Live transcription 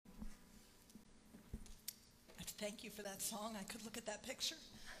Thank you for that song. I could look at that picture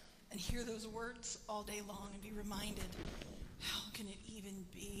and hear those words all day long and be reminded, how can it even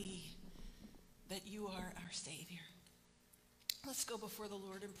be that you are our Savior? Let's go before the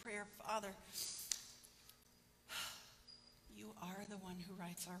Lord in prayer. Father, you are the one who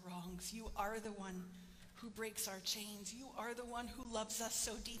rights our wrongs. You are the one who breaks our chains. You are the one who loves us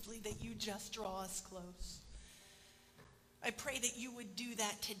so deeply that you just draw us close. I pray that you would do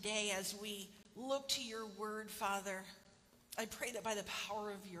that today as we look to your word, Father. I pray that by the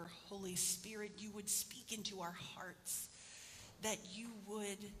power of your Holy Spirit, you would speak into our hearts, that you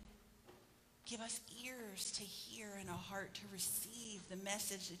would give us ears to hear and a heart to receive the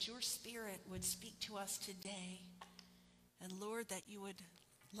message, that your Spirit would speak to us today. And Lord, that you would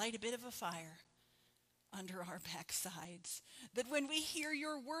light a bit of a fire under our backsides, that when we hear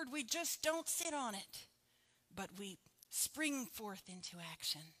your word, we just don't sit on it, but we spring forth into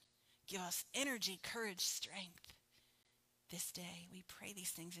action. Give us energy, courage, strength this day. We pray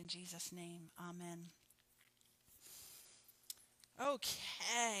these things in Jesus' name. Amen.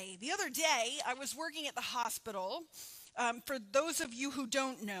 Okay, the other day I was working at the hospital. For those of you who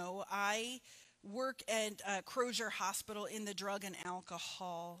don't know, I work at Crozier Hospital in the drug and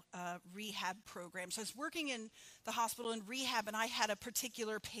alcohol rehab program. So I was working in the hospital in rehab, and I had a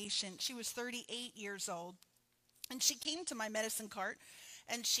particular patient. She was 38 years old, and she came to my medicine cart,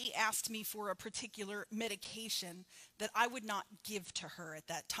 and she asked me for a particular medication that I would not give to her at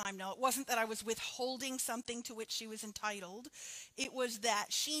that time. Now, it wasn't that I was withholding something to which she was entitled. It was that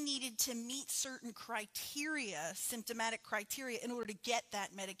she needed to meet certain criteria, symptomatic criteria, in order to get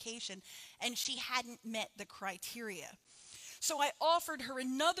that medication, and she hadn't met the criteria. So I offered her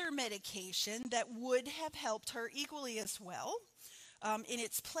another medication that would have helped her equally as well in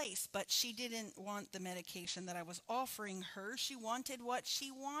its place, but she didn't want the medication that I was offering her. She wanted what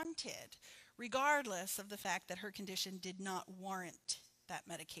she wanted, regardless of the fact that her condition did not warrant that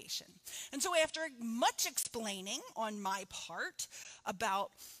medication. And so after much explaining on my part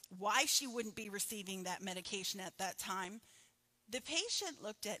about why she wouldn't be receiving that medication at that time, the patient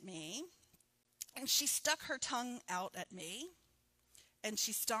looked at me, and she stuck her tongue out at me, and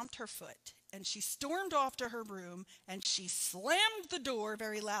she stomped her foot, and she stormed off to her room, and she slammed the door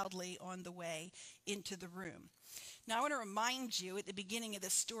very loudly on the way into the room. Now, I want to remind you, at the beginning of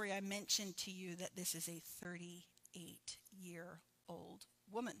this story, I mentioned to you that this is a 38-year-old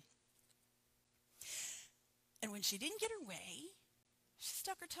woman. And when she didn't get her way, she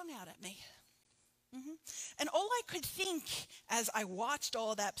stuck her tongue out at me. And all I could think as I watched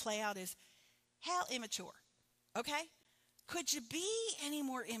all that play out is, how immature, okay? Could you be any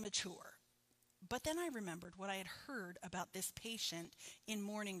more immature? But then I remembered what I had heard about this patient in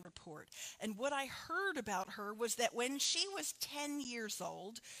Morning Report. And what I heard about her was that when she was 10 years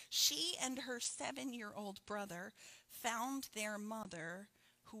old, she and her 7-year-old brother found their mother,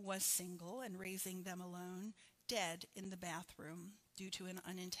 who was single and raising them alone, dead in the bathroom due to an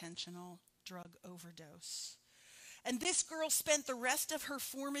unintentional drug overdose. And this girl spent the rest of her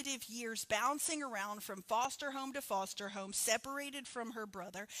formative years bouncing around from foster home to foster home, separated from her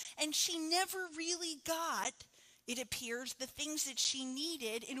brother, and she never really got, it appears, the things that she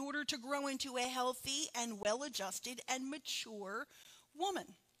needed in order to grow into a healthy and well-adjusted and mature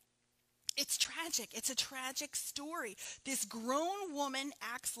woman. It's tragic. It's a tragic story. This grown woman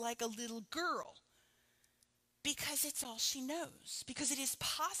acts like a little girl, because it's all she knows. Because it is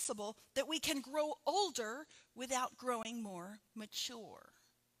possible that we can grow older without growing more mature.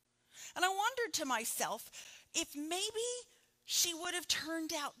 And I wondered to myself if maybe she would have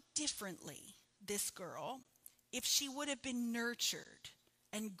turned out differently, this girl, if she would have been nurtured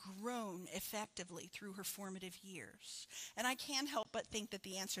and grown effectively through her formative years. And I can't help but think that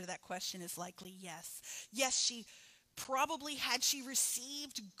the answer to that question is likely yes. Yes, she probably, had she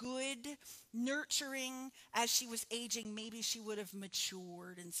received good nurturing as she was aging, maybe she would have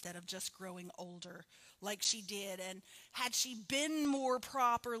matured instead of just growing older like she did. And had she been more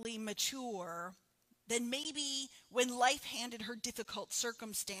properly mature, then maybe when life handed her difficult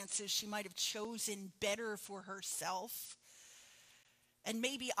circumstances, she might have chosen better for herself. And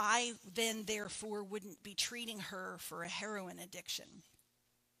maybe I then, therefore, wouldn't be treating her for a heroin addiction.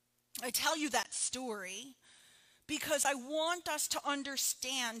 I tell you that story because I want us to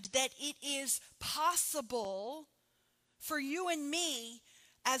understand that it is possible for you and me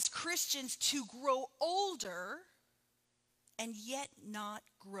as Christians to grow older and yet not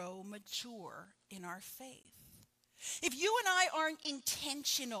grow mature in our faith. If you and I aren't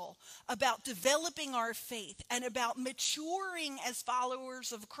intentional about developing our faith and about maturing as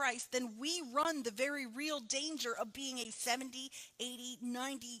followers of Christ, then we run the very real danger of being a 70, 80,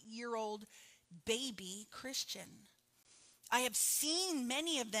 90-year-old baby Christian. I have seen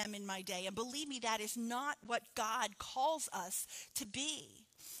many of them in my day, and believe me, that is not what God calls us to be.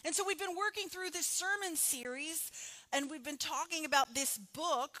 And so we've been working through this sermon series, and we've been talking about this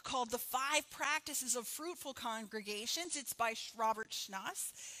book called The 5 Practices of Fruitful Congregations. It's by Robert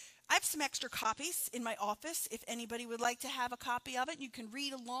Schnaas. I have some extra copies in my office. If anybody would like to have a copy of it, you can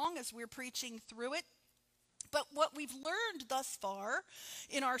read along as we're preaching through it. But what we've learned thus far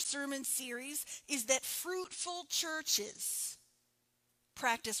in our sermon series is that fruitful churches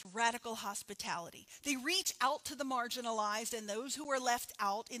practice radical hospitality. They reach out to the marginalized and those who are left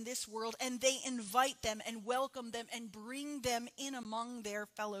out in this world, and they invite them and welcome them and bring them in among their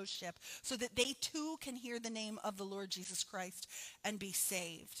fellowship so that they too can hear the name of the Lord Jesus Christ and be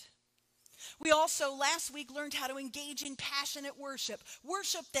saved. We also last week learned how to engage in passionate worship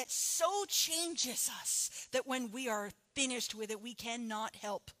that so changes us that when we are finished with it, we cannot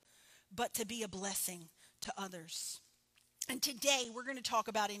help but to be a blessing to others. And today we're going to talk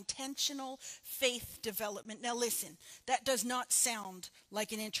about intentional faith development. Now listen, that does not sound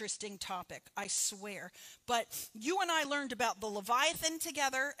like an interesting topic, I swear. But you and I learned about the Leviathan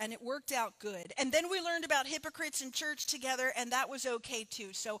together, and it worked out good. And then we learned about hypocrites in church together, and that was okay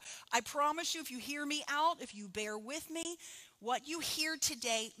too. So I promise you, if you hear me out, if you bear with me, what you hear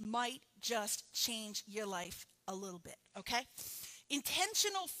today might just change your life a little bit, okay?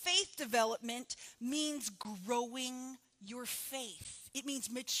 Intentional faith development means growing your faith. It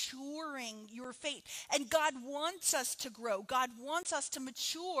means maturing your faith. And God wants us to grow. God wants us to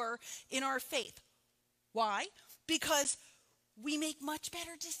mature in our faith. Why? Because we make much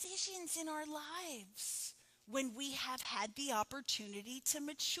better decisions in our lives when we have had the opportunity to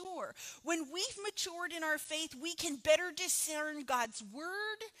mature. When we've matured in our faith, we can better discern God's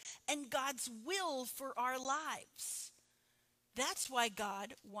word and God's will for our lives. That's why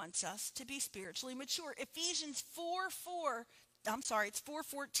God wants us to be spiritually mature. Ephesians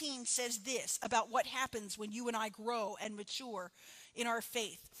 4:14 says this about what happens when you and I grow and mature in our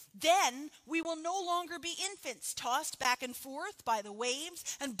faith. Then we will no longer be infants, tossed back and forth by the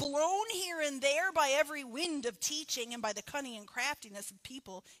waves and blown here and there by every wind of teaching and by the cunning and craftiness of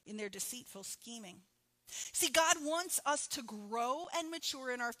people in their deceitful scheming. See, God wants us to grow and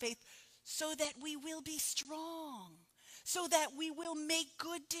mature in our faith so that we will be strong, so that we will make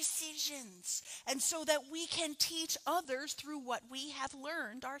good decisions, and so that we can teach others through what we have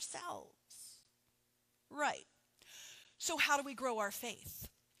learned ourselves. Right. So how do we grow our faith?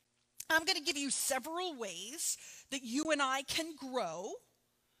 I'm going to give you several ways that you and I can grow,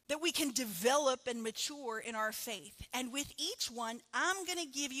 that we can develop and mature in our faith. And with each one, I'm going to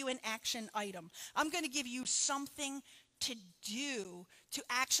give you an action item. I'm going to give you something to do to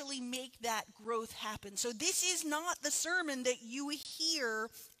actually make that growth happen. So this is not the sermon that you hear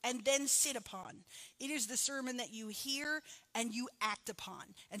and then sit upon. It is the sermon that you hear and you act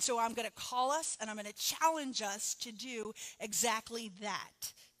upon. And so I'm going to call us and I'm going to challenge us to do exactly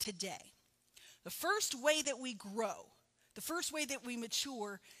that today. The first way that we grow, the first way that we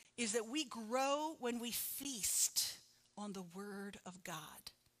mature, is that we grow when we feast on the Word of God.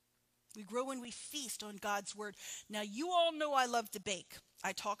 We grow when we feast on God's word. Now, you all know I love to bake.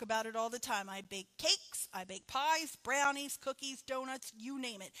 I talk about it all the time. I bake cakes, I bake pies, brownies, cookies, donuts, you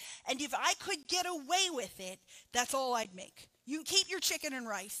name it. And if I could get away with it, that's all I'd make. You keep your chicken and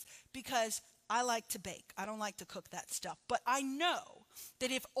rice because I like to bake. I don't like to cook that stuff. But I know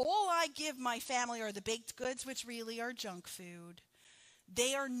that if all I give my family are the baked goods, which really are junk food,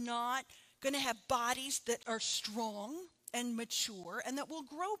 they are not going to have bodies that are strong and mature and that will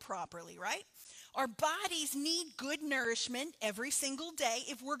grow properly, right? Our bodies need good nourishment every single day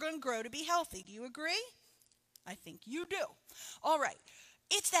if we're going to grow to be healthy. Do you agree? I think you do. All right.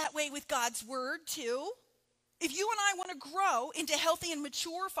 It's that way with God's word too. If you and I want to grow into healthy and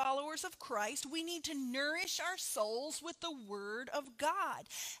mature followers of Christ, we need to nourish our souls with the word of God.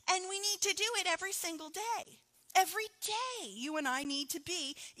 And we need to do it every single day. Every day you and I need to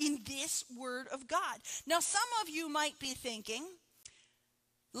be in this word of God. Now, some of you might be thinking,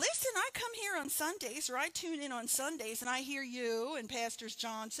 listen, I come here on Sundays, or I tune in on Sundays, and I hear you and Pastors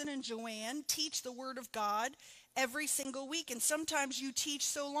Johnson and Joanne teach the word of God every single week. And sometimes you teach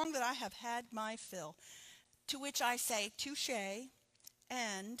so long that I have had my fill. To which I say, touche,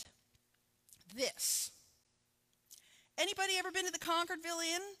 and this. Anybody ever been to the Concordville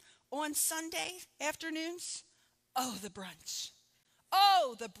Inn on Sunday afternoons? Oh, the brunch.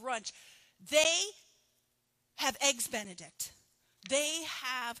 Oh, the brunch. They have Eggs Benedict. They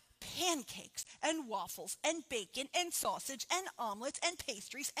have pancakes and waffles and bacon and sausage and omelets and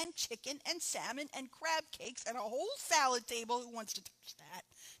pastries and chicken and salmon and crab cakes and a whole salad table. Who wants to touch that?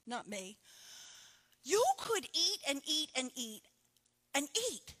 Not me. You could eat and eat and eat and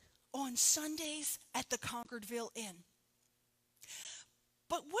eat on Sundays at the Concordville Inn.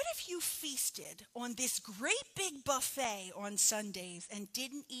 But what if you feasted on this great big buffet on Sundays and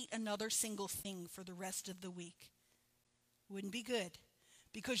didn't eat another single thing for the rest of the week? Wouldn't be good,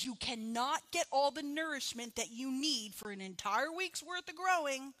 because you cannot get all the nourishment that you need for an entire week's worth of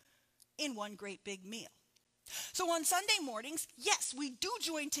growing in one great big meal. So on Sunday mornings, yes, we do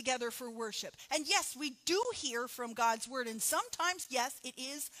join together for worship. And yes, we do hear from God's word. And sometimes, yes, it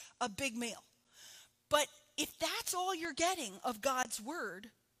is a big meal. But if that's all you're getting of God's word,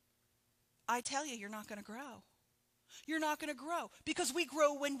 I tell you, you're not going to grow. You're not going to grow, because we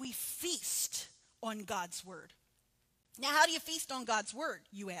grow when we feast on God's word. Now, how do you feast on God's word,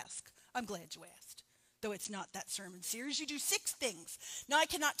 you ask? I'm glad you asked, though it's not that sermon series. You do 6 things. Now, I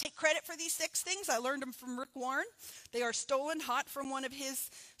cannot take credit for these 6 things. I learned them from Rick Warren. They are stolen hot from one of his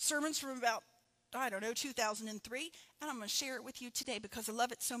sermons from about, 2003. And I'm going to share it with you today because I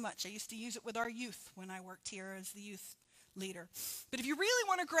love it so much. I used to use it with our youth when I worked here as the youth leader. But if you really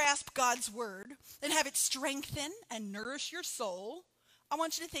want to grasp God's word and have it strengthen and nourish your soul, I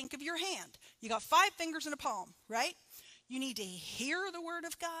want you to think of your hand. You got 5 fingers and a palm, right? You need to hear the word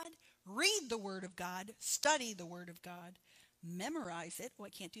of God, read the word of God, study the word of God, memorize it. Oh, I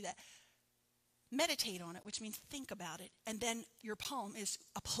can't do that. Meditate on it, which means think about it. And then your palm is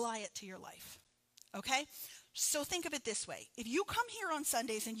apply it to your life. Okay? So think of it this way. If you come here on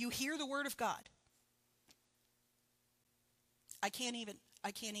Sundays and you hear the word of God, I can't even.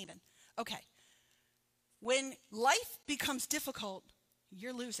 Okay. When life becomes difficult,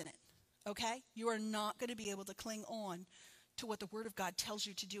 you're losing it. Okay? You are not going to be able to cling on to what the word of God tells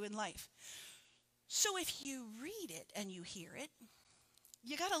you to do in life. So if you read it and you hear it,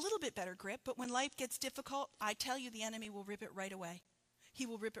 you got a little bit better grip. But when life gets difficult, I tell you, the enemy will rip it right away. He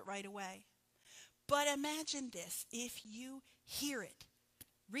will rip it right away. But imagine this. If you hear it,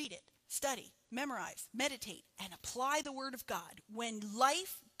 read it, study, memorize, meditate, and apply the word of God, when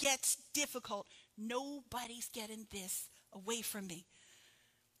life gets difficult, nobody's getting this away from me.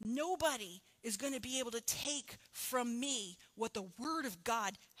 Nobody is going to be able to take from me what the word of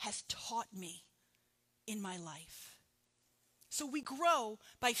God has taught me in my life. So we grow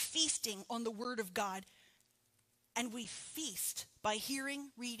by feasting on the word of God, and we feast by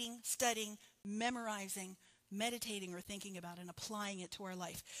hearing, reading, studying, memorizing, meditating, or thinking about and applying it to our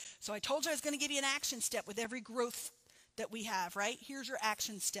life. So I told you I was going to give you an action step with every growth that we have, right? Here's your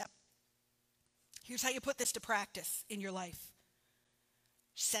action step. Here's how you put this to practice in your life.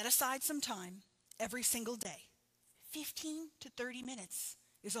 Set aside some time every single day. 15 to 30 minutes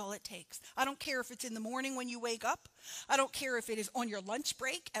is all it takes. I don't care if it's in the morning when you wake up. I don't care if it is on your lunch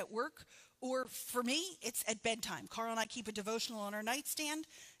break at work, or for me, it's at bedtime. Carl and I keep a devotional on our nightstand.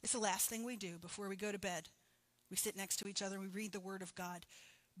 It's the last thing we do before we go to bed. We sit next to each other and we read the word of God.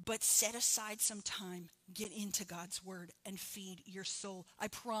 But set aside some time, get into God's word, and feed your soul. I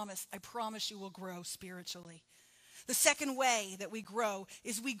promise you will grow spiritually. The second way that we grow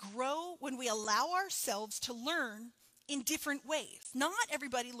is we grow when we allow ourselves to learn in different ways. Not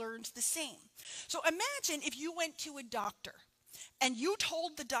everybody learns the same. So imagine if you went to a doctor and you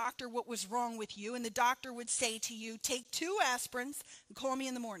told the doctor what was wrong with you, and the doctor would say to you, take 2 aspirins and call me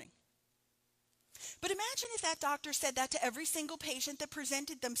in the morning. But imagine if that doctor said that to every single patient that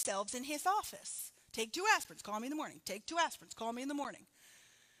presented themselves in his office. Take 2 aspirins, call me in the morning. Take 2 aspirins, call me in the morning.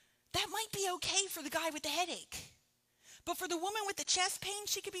 That might be okay for the guy with the headache. But for the woman with the chest pain,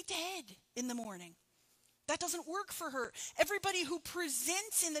 she could be dead in the morning. That doesn't work for her. Everybody who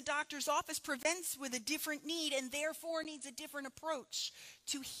presents in the doctor's office presents with a different need, and therefore needs a different approach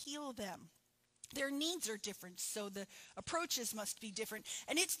to heal them. Their needs are different, so the approaches must be different.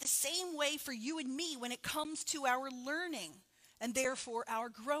 And it's the same way for you and me when it comes to our learning, and therefore our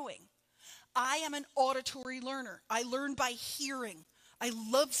growing. I am an auditory learner. I learn by hearing. I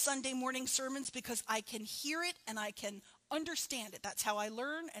love Sunday morning sermons because I can hear it and I can understand it. That's how I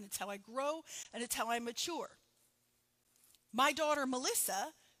learn, and it's how I grow, and it's how I mature. My daughter Melissa,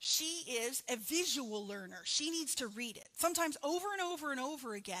 she is a visual learner. She needs to read it, sometimes over and over and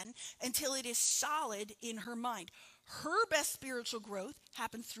over again, until it is solid in her mind. Her best spiritual growth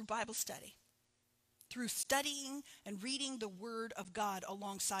happens through Bible study, through studying and reading the Word of God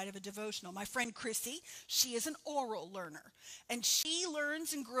alongside of a devotional. My friend Chrissy, she is an oral learner, and she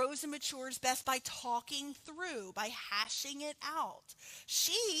learns and grows and matures best by talking through, by hashing it out.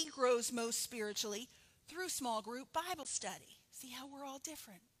 She grows most spiritually through small group Bible study. See how we're all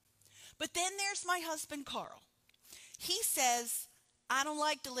different. But then there's my husband, Carl. He says, I don't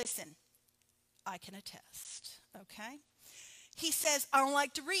like to listen. I can attest, okay? He says, I don't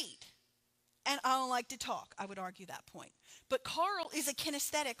like to read. And I don't like to talk. I would argue that point. But Carl is a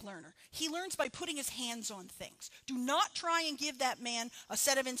kinesthetic learner. He learns by putting his hands on things. Do not try and give that man a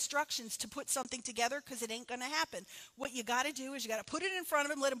set of instructions to put something together, because it ain't going to happen. What you got to do is you got to put it in front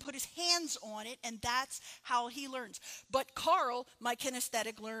of him, let him put his hands on it, and that's how he learns. But Carl, my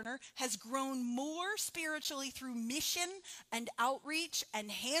kinesthetic learner, has grown more spiritually through mission and outreach and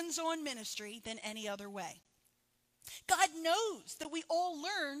hands-on ministry than any other way. God knows that we all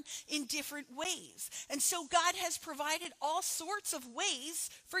learn in different ways. And so God has provided all sorts of ways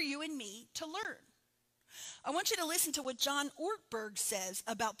for you and me to learn. I want you to listen to what John Ortberg says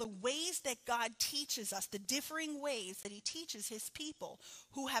about the ways that God teaches us, the differing ways that he teaches his people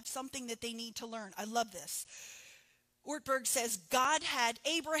who have something that they need to learn. I love this. Ortberg says, God had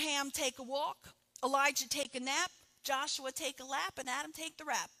Abraham take a walk, Elijah take a nap, Joshua take a lap, and Adam take the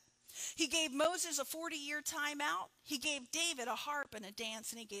rap. He gave Moses a 40-year timeout. He gave David a harp and a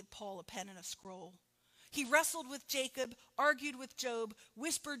dance, and he gave Paul a pen and a scroll. He wrestled with Jacob, argued with Job,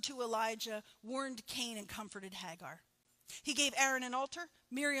 whispered to Elijah, warned Cain, and comforted Hagar. He gave Aaron an altar,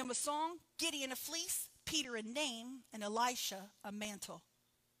 Miriam a song, Gideon a fleece, Peter a name, and Elisha a mantle.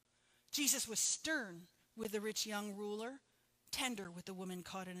 Jesus was stern with the rich young ruler, tender with the woman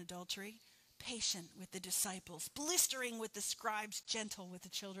caught in adultery, patient with the disciples, blistering with the scribes, gentle with the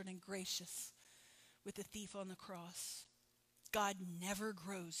children, and gracious with the thief on the cross. God never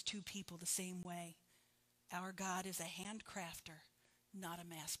grows two people the same way. Our God is a handcrafter, not a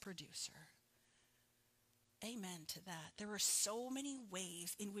mass producer. Amen to that. There are so many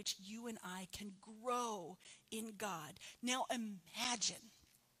ways in which you and I can grow in God. Now imagine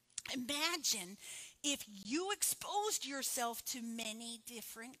if you exposed yourself to many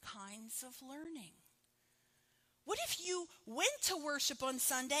different kinds of learning. What if you went to worship on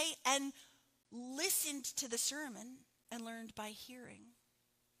Sunday and listened to the sermon and learned by hearing?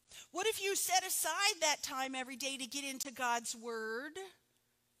 What if you set aside that time every day to get into God's Word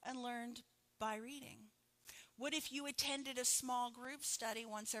and learned by reading? What if you attended a small group study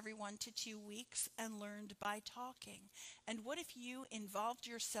once every 1 to 2 weeks and learned by talking? And what if you involved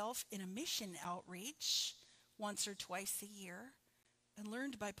yourself in a mission outreach once or twice a year and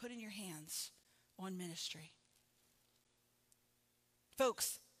learned by putting your hands on ministry?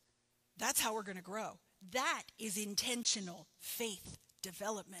 Folks, that's how we're going to grow. That is intentional faith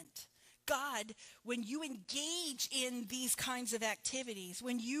development. God, when you engage in these kinds of activities,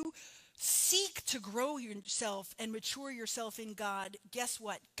 when you seek to grow yourself and mature yourself in God, guess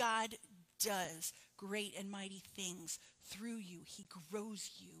what? God does great and mighty things through you. He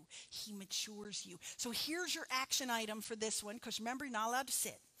grows you. He matures you. So here's your action item for this one, because remember, you're not allowed to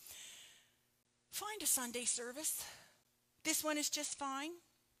sit. Find a Sunday service. This one is just fine.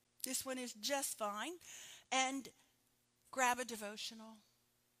 This one is just fine. And grab a devotional.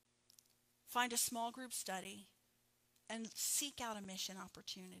 Find a small group study and seek out a mission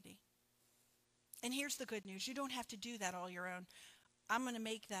opportunity. And here's the good news. You don't have to do that all your own. I'm going to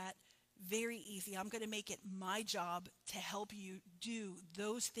make that very easy. I'm going to make it my job to help you do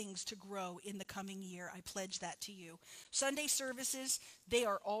those things to grow in the coming year. I pledge that to you. Sunday services, they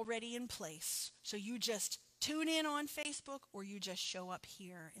are already in place. So you just tune in on Facebook or you just show up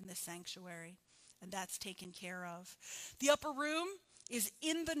here in the sanctuary, and that's taken care of. The upper room is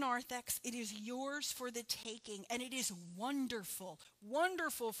in the narthex. It is yours for the taking, and it is wonderful,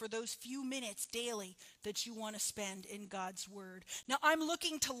 wonderful for those few minutes daily that you want to spend in God's Word. Now, I'm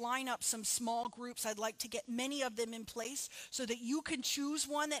looking to line up some small groups. I'd like to get many of them in place so that you can choose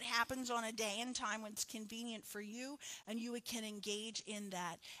one that happens on a day and time when it's convenient for you, and you can engage in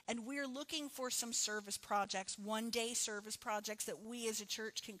that. And we're looking for some service projects, one-day service projects that we as a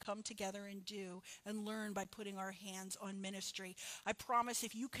church can come together and do and learn by putting our hands on ministry. I promise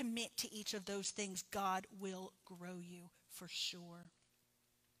if you commit to each of those things, God will grow you for sure.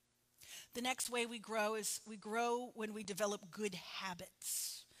 The next way we grow is we grow when we develop good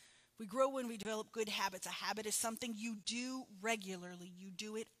habits. We grow when we develop good habits. A habit is something you do regularly. You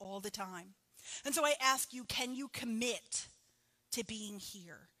do it all the time. And so I ask you, can you commit to being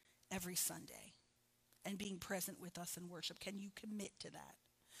here every Sunday and being present with us in worship? Can you commit to that?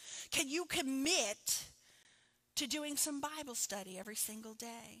 Can you commit to doing some Bible study every single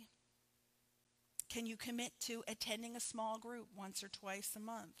day? Can you commit to attending a small group once or twice a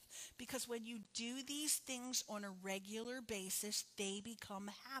month? Because when you do these things on a regular basis, they become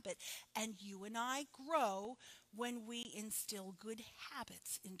a habit. And you and I grow when we instill good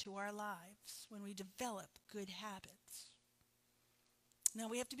habits into our lives, when we develop good habits. Now,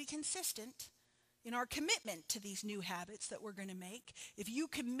 we have to be consistent in our commitment to these new habits that we're going to make. If you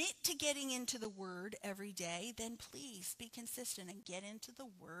commit to getting into the Word every day, then please be consistent and get into the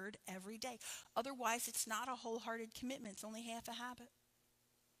Word every day. Otherwise, it's not a wholehearted commitment. It's only half a habit.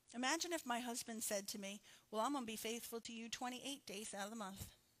 Imagine if my husband said to me, well, I'm going to be faithful to you 28 days out of the month.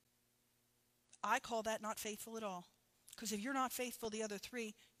 I call that not faithful at all. Because if you're not faithful the other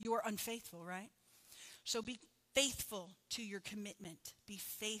 3, you're unfaithful, right? So be faithful to your commitment. Be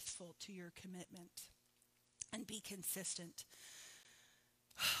faithful to your commitment. And be consistent.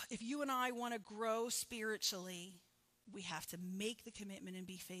 If you and I want to grow spiritually, we have to make the commitment and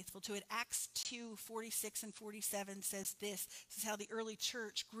be faithful to it. Acts 2:46 and 47 says this. This is how the early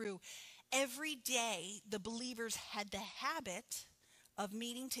church grew. Every day, the believers had the habit of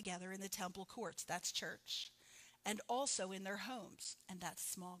meeting together in the temple courts. That's church. And also in their homes. And that's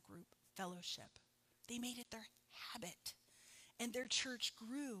small group fellowship. They made it their habit. And their church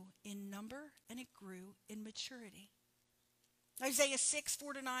grew in number and it grew in maturity. Isaiah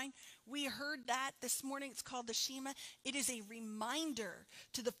 6:4-9, we heard that this morning. It's called the Shema. It is a reminder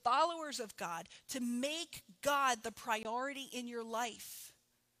to the followers of God to make God the priority in your life.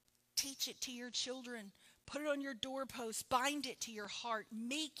 Teach it to your children. Put it on your doorpost. Bind it to your heart.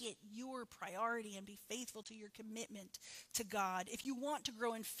 Make it your priority and be faithful to your commitment to God. If you want to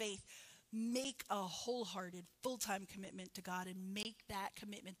grow in faith, make a wholehearted, full-time commitment to God and make that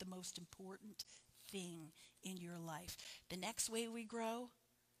commitment the most important thing in your life. The next way we grow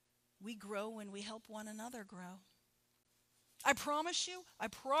when we help one another grow. I promise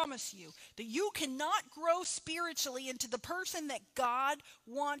you that you cannot grow spiritually into the person that God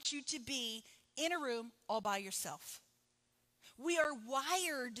wants you to be in a room all by yourself. We are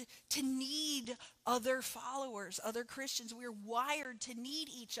wired to need other followers, other Christians. We are wired to need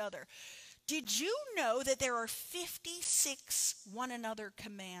each other. Did you know that there are 56 one another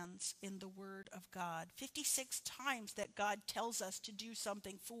commands in the Word of God? 56 times that God tells us to do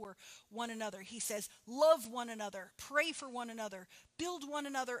something for one another. He says, love one another, pray for one another, build one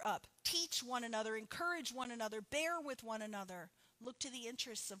another up, teach one another, encourage one another, bear with one another. Look to the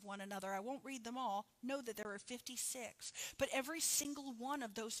interests of one another. I won't read them all. Know that there are 56. But every single one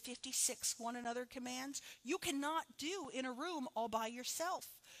of those 56 one another commands, you cannot do in a room all by yourself.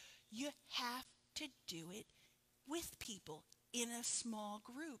 You have to do it with people in a small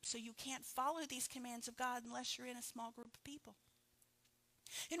group. So you can't follow these commands of God unless you're in a small group of people.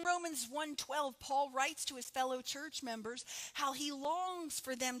 In Romans 1:12, Paul writes to his fellow church members how he longs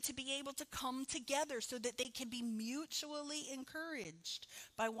for them to be able to come together so that they can be mutually encouraged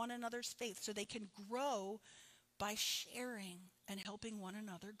by one another's faith, so they can grow by sharing and helping one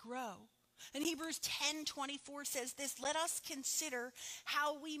another grow. And Hebrews 10:24 says this, let us consider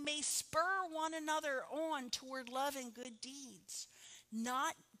how we may spur one another on toward love and good deeds,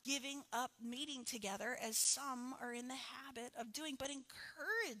 not giving up meeting together as some are in the habit of doing, but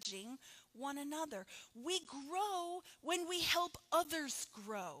encouraging one another. We grow when we help others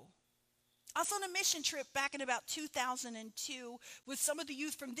grow. I was on a mission trip back in about 2002 with some of the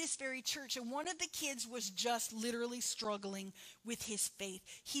youth from this very church, and one of the kids was just literally struggling with his faith.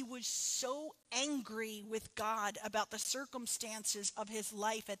 He was so angry with God about the circumstances of his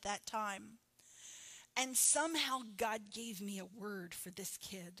life at that time. And somehow God gave me a word for this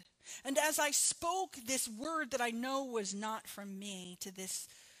kid. And as I spoke this word that I know was not from me to this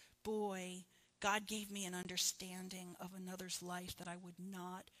boy, God gave me an understanding of another's life that I would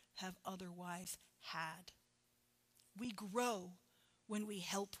not have otherwise had. We grow when we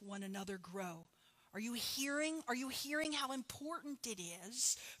help one another grow. Are you hearing how important it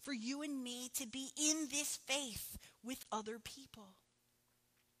is for you and me to be in this faith with other people?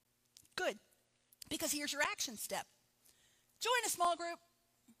 Good. Because here's your action step. Join a small group.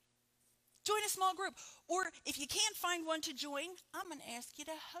 Join a small group. Or if you can't find one to join, I'm going to ask you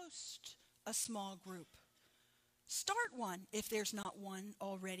to host a small group. Start one if there's not one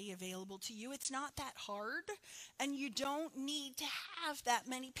already available to you. It's not that hard, and you don't need to have that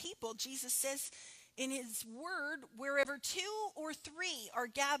many people. Jesus says in his word, wherever 2 or 3 are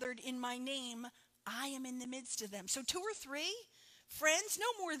gathered in my name, I am in the midst of them. So 2 or 3 friends,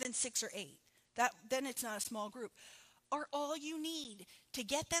 no more than 6 or 8. Then it's not a small group, are all you need to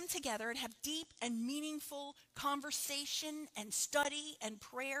get them together and have deep and meaningful conversation and study and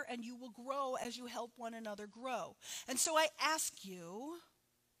prayer, and you will grow as you help one another grow. And so I ask you,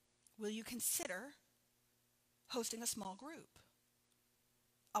 will you consider hosting a small group?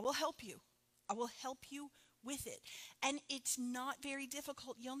 I will help you. I will help you with it. And it's not very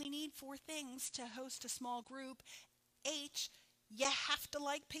difficult. You only need 4 things to host a small group. H, you have to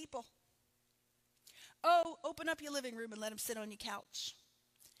like people. O, open up your living room and let them sit on your couch.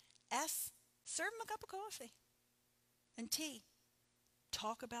 S, Serve them a cup of coffee and tea.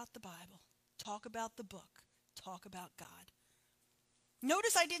 Talk about the Bible. Talk about the book. Talk about God.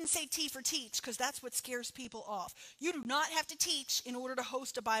 Notice I didn't say T for teach, because that's what scares people off. You do not have to teach in order to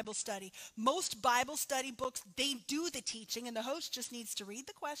host a Bible study. Most Bible study books, they do the teaching, and the host just needs to read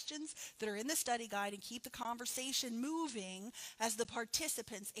the questions that are in the study guide and keep the conversation moving as the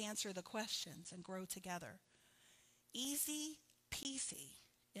participants answer the questions and grow together. Easy peasy,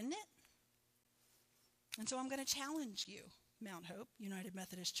 isn't it? And so I'm going to challenge you, Mount Hope United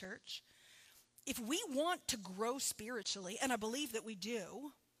Methodist Church. If we want to grow spiritually, and I believe that we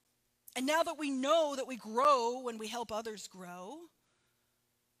do, and now that we know that we grow when we help others grow,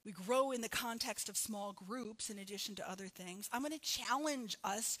 we grow in the context of small groups in addition to other things, I'm going to challenge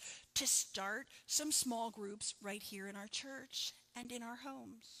us to start some small groups right here in our church and in our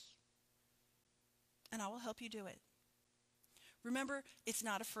homes. And I will help you do it. Remember, it's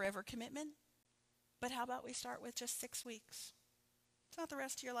not a forever commitment, but how about we start with just 6 weeks? It's not the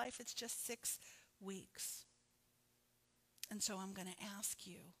rest of your life, it's just 6 weeks. And so I'm going to ask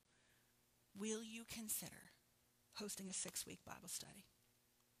you, will you consider hosting a 6-week Bible study?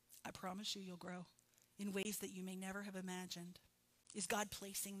 I promise you'll grow in ways that you may never have imagined. Is God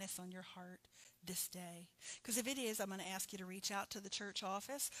placing this on your heart this day? Because if it is, I'm going to ask you to reach out to the church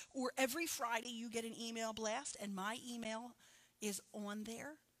office, or every Friday you get an email blast, and my email is on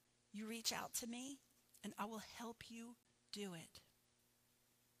there. You reach out to me, and I will help you do it.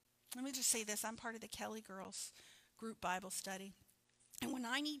 Let me just say this. I'm part of the Kelly Girls Group Bible Study. And when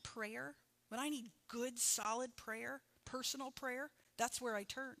I need prayer, when I need good, solid prayer, personal prayer, that's where I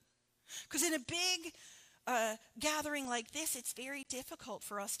turn. Because in a big gathering like this, it's very difficult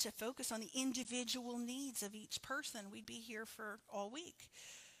for us to focus on the individual needs of each person. We'd be here for all week.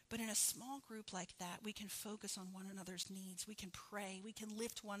 But in a small group like that, we can focus on one another's needs. We can pray. We can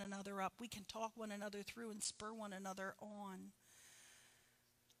lift one another up. We can talk one another through and spur one another on.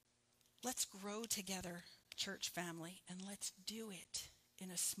 Let's grow together, church family, and let's do it in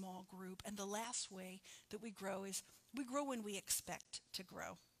a small group. And the last way that we grow is we grow when we expect to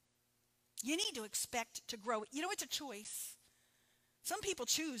grow. You need to expect to grow. You know, it's a choice. Some people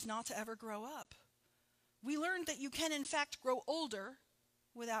choose not to ever grow up. We learned that you can, in fact, grow older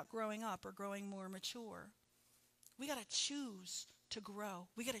without growing up or growing more mature. We got to choose to grow.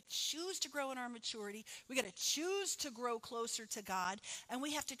 We got to choose to grow in our maturity. We got to choose to grow closer to God, and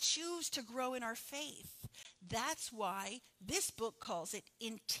we have to choose to grow in our faith. That's why this book calls it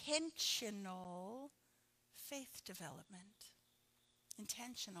intentional faith development.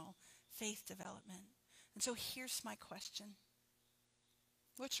 Intentional faith development. And so here's my question.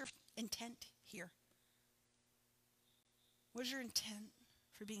 What's your intent here? What's your intent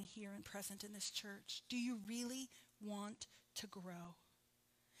for being here and present in this church? Do you really want to grow?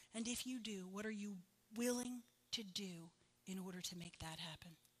 And if you do, what are you willing to do in order to make that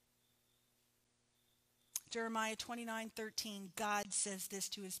happen? Jeremiah 29:13, God says this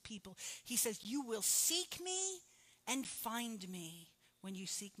to his people. He says, you will seek me and find me when you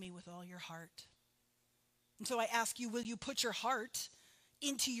seek me with all your heart. And so I ask you, will you put your heart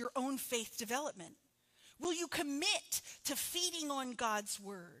into your own faith development? Will you commit to feeding on God's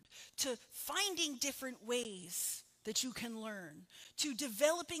word, to finding different ways that you can learn, to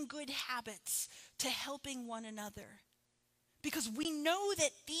developing good habits, to helping one another? Because we know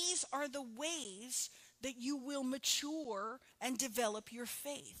that these are the ways that you will mature and develop your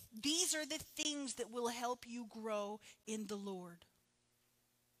faith. These are the things that will help you grow in the Lord.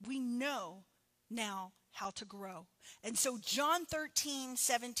 We know now how to grow. And so John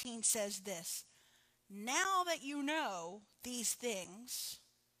 13:17 says this, now that you know these things,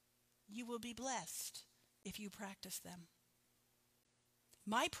 you will be blessed if you practice them.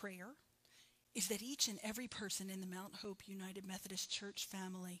 My prayer is that each and every person in the Mount Hope United Methodist Church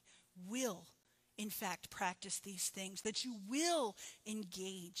family will, in fact, practice these things, that you will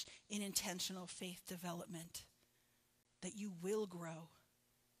engage in intentional faith development, that you will grow,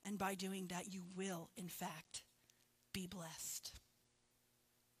 and by doing that, you will, in fact, be blessed.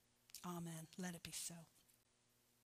 Amen. Let it be so.